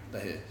go,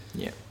 they're here.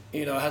 Yeah.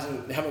 You know,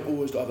 you haven't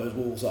always got those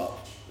walls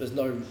up. There's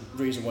no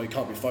reason why you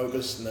can't be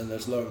focused, and then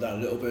there's lower them down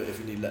a little bit if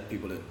you need to let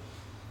people in.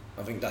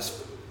 I think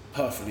that's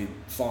perfectly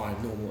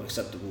fine, normal,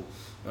 acceptable.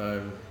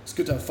 It's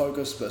good to have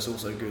focus, but it's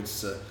also good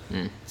to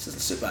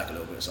sit back a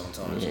little bit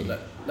sometimes and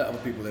let other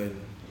people in.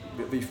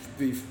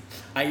 Be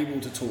able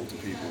to talk to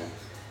people.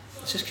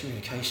 It's just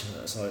communication.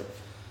 It's like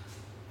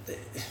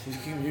if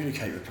you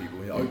communicate with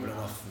people, you're open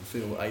enough and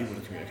feel able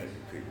to communicate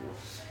with people.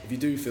 If you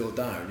do feel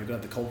down, you're gonna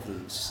have the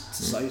confidence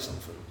to say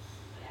something.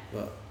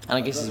 But and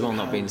I guess as well,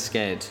 not being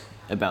scared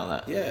about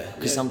that. Yeah.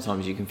 Because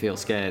sometimes you can feel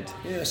scared.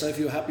 Yeah. So if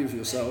you're happy with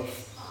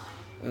yourself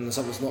and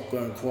something's not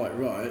going quite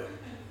right,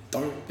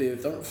 don't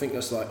think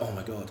that's like, oh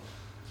my god,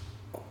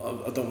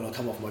 I don't want to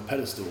come off my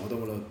pedestal. I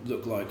don't want to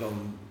look like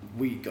I'm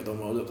weak. I don't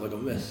want to look like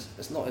I'm this.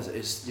 It's not.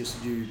 It's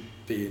just you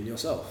being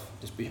yourself.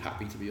 Just be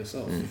happy to be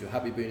yourself. If you're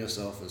happy being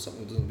yourself and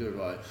something doesn't go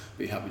right,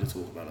 be happy to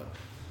talk about it.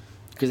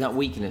 Because that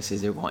weakness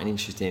is quite an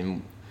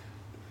interesting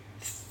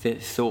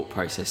thought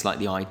process. Like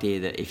the idea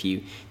that if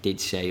you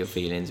did share your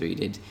feelings, or you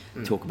did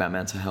talk about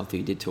mental health, or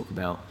you did talk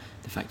about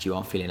the fact you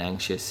are feeling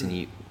anxious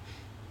and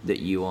that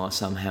you are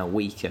somehow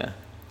weaker,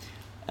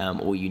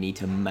 or you need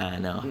to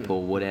man up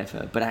or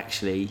whatever. But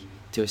actually,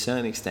 to a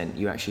certain extent,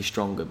 you're actually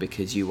stronger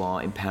because you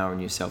are empowering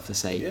yourself to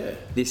say,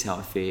 this is how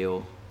I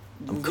feel,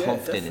 I'm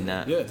confident in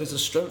that. Yeah, there's a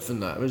strength in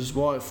that, which is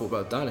why I thought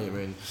about Danny. I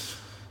mean,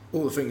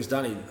 all the things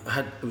Danny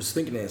was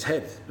thinking in his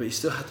head, but he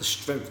still had the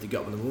strength to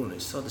get up in the morning, he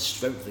still had the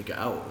strength to get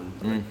out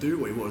and do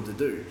what he wanted to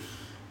do.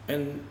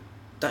 And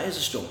that is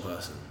a strong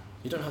person.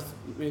 You don't have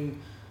to,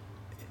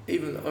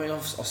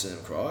 I've seen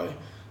him cry,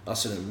 I've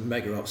seen him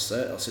mega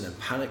upset, I've seen him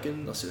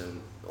panicking, I've seen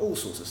him all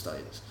sorts of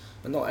states.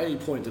 And not at any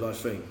point did I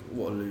think,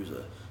 what a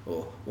loser,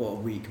 or what a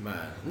weak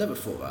man. Never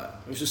thought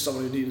that. It was just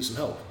someone who needed some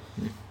help.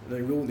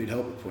 And we all need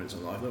help at points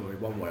in life, don't we,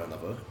 one way or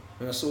another.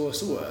 And I saw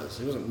it as.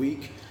 He wasn't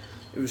weak.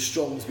 It was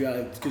strong to be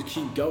able to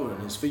keep going.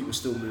 His feet were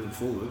still moving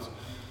forward.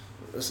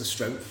 That's a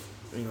strength.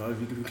 You know, if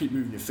you can keep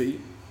moving your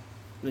feet,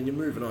 then you're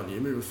moving on.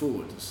 You're moving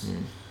forward.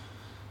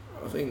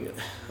 I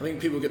think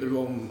people get the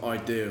wrong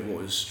idea of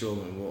what is strong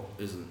and what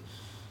isn't.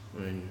 I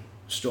mean,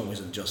 strong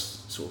isn't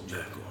just sort of,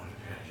 yeah, go on,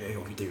 yeah,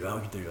 you can do that,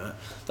 you can do that.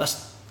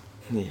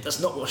 That's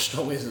not what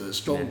strong is.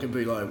 Strong can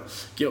be like,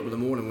 get up in the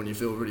morning when you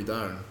feel really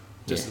down,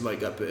 just to make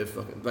that bit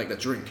of make that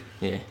drink.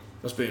 Yeah.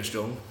 That's being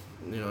strong.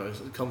 You know,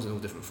 it comes in all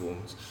different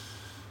forms.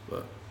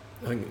 But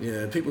I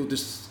think, people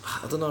just,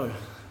 I don't know.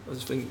 I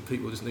just think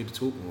people just need to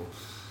talk more.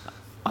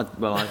 I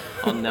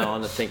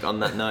think on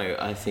that note,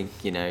 I think,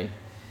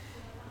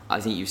 I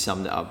think you've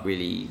summed it up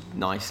really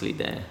nicely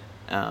there.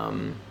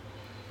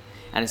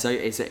 And so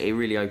it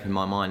really opened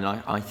my mind.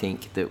 I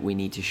think that we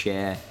need to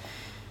share,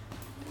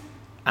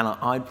 and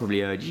I'd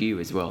probably urge you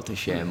as well to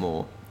share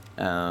more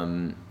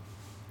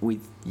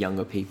with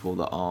younger people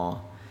that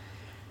are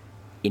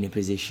in a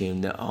position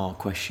that are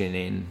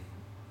questioning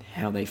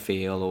how they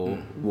feel or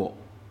what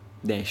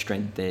their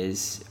strength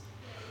is,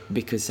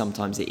 because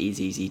sometimes it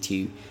is easy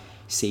to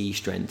see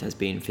strength as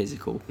being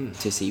physical,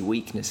 to see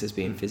weakness as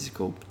being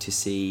physical, to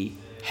see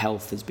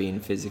health as being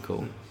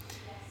physical,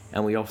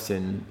 and we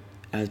often,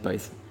 as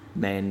both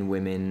men,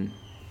 women,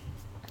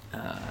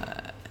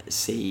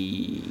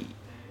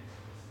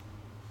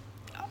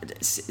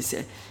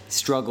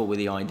 struggle with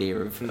the idea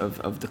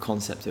of the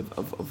concept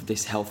of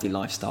this healthy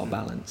lifestyle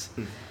balance.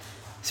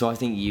 So I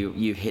think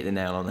you hit the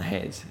nail on the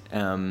head.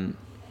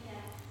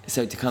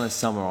 So to kind of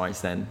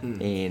summarise then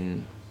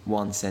in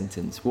one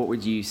sentence, what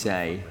would you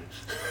say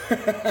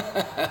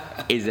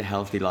is a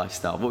healthy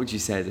lifestyle? What would you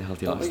say is a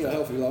healthy lifestyle? I think a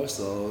healthy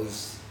lifestyle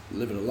is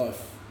living a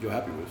life you're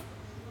happy with.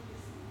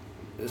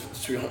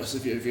 To be honest,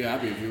 if you're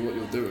happy with what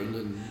you're doing,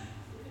 then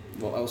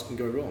what else can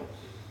go wrong?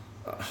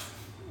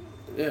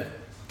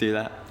 Do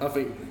that. I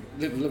think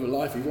live a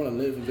life you want to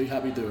live and be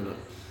happy doing it.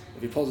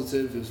 If you're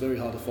positive, it's very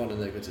hard to find a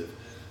negative.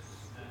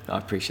 I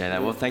appreciate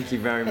that. Well, thank you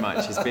very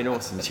much. It's been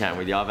awesome chatting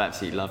with you. I've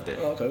absolutely loved it.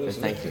 Okay,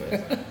 awesome. Thank you.